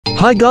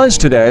Hi guys,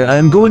 today I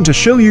am going to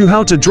show you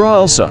how to draw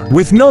Elsa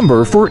with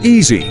number for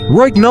easy.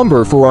 Write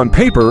number for on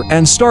paper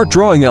and start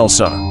drawing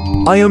Elsa.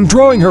 I am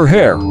drawing her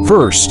hair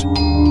first.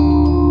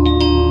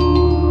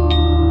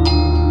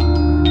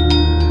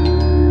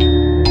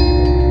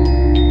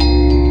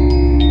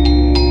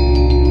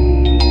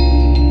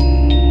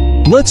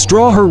 Let's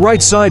draw her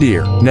right side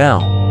ear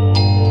now.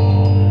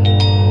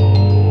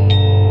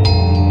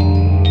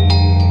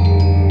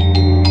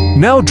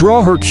 Now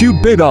draw her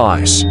cute big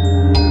eyes.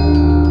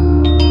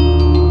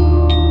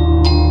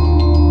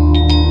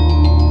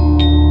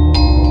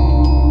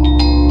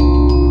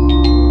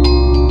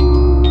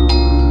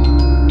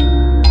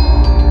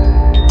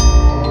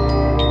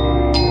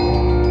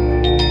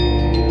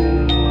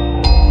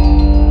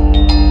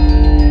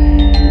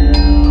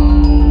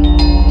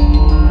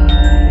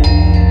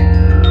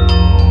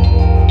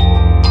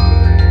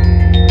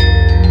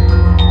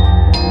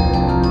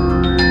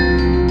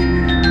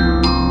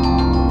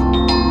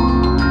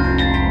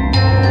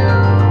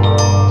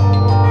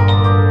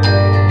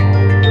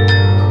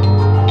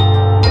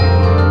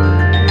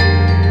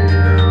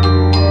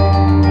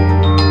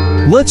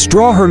 Let's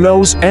draw her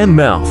nose and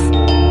mouth.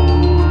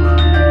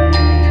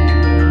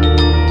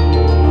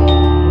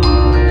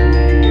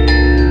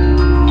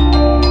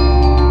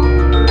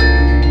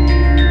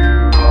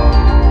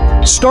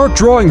 Start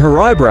drawing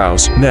her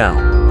eyebrows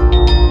now.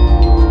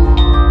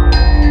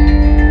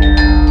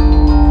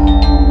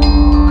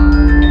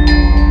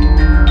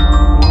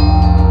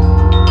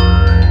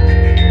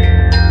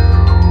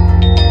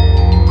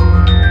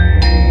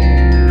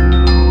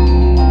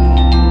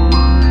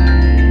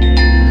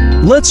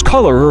 Let's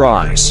color her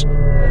eyes.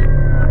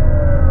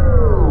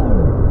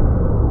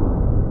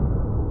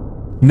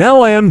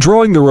 Now I am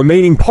drawing the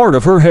remaining part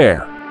of her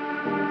hair.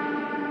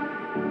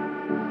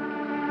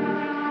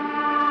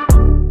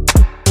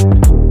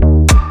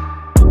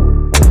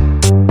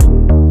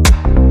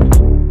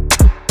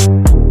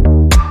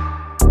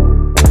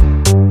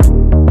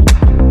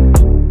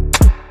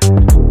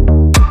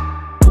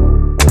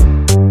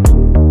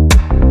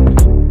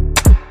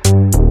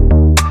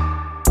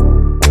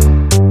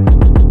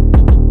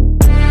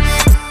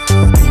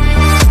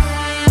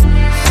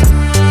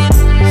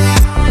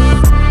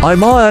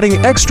 I'm adding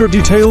extra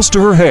details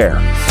to her hair.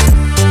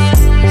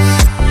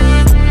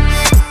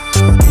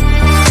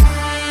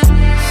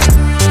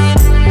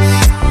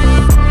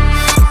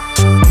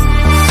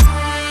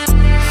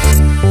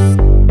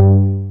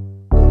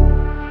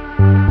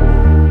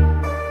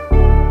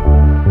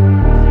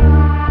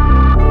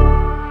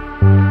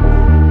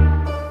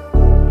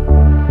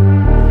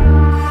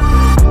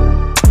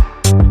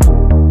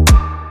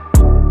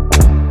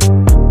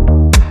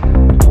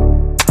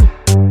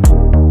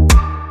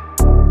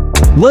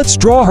 Let's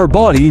draw her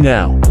body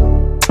now.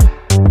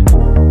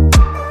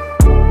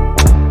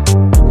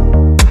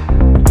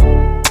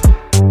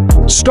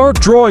 Start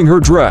drawing her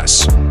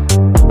dress.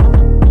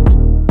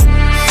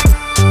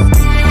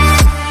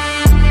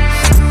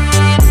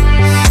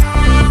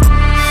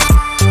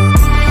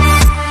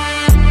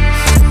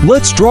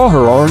 Let's draw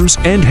her arms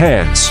and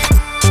hands.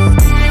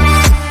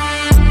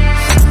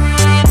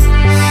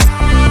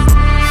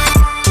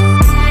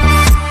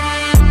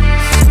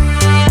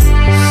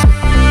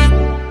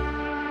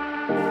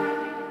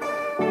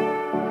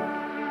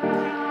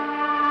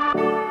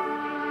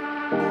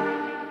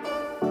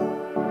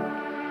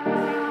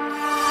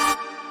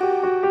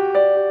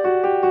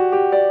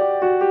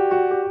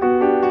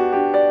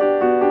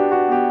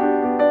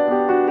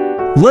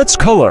 Let's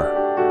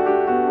color.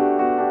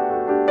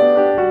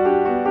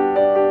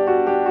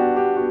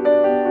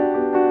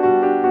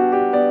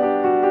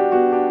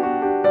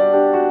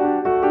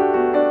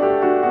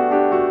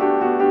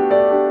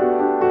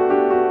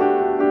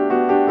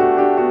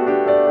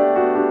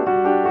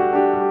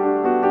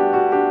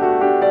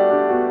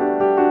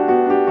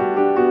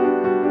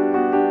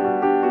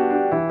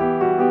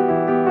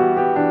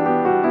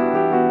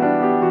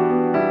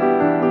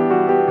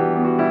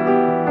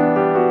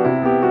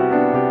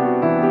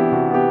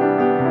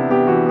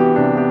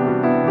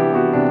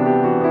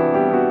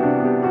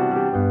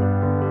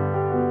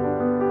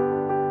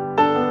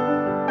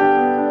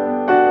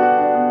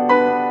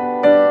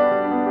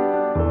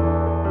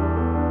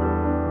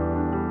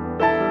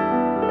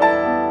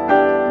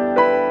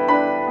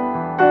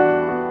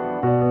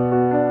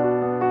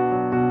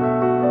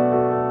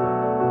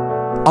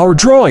 Our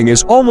drawing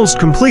is almost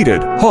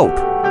completed. Hope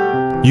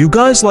you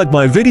guys like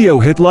my video.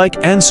 Hit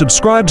like and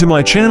subscribe to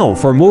my channel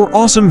for more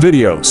awesome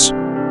videos.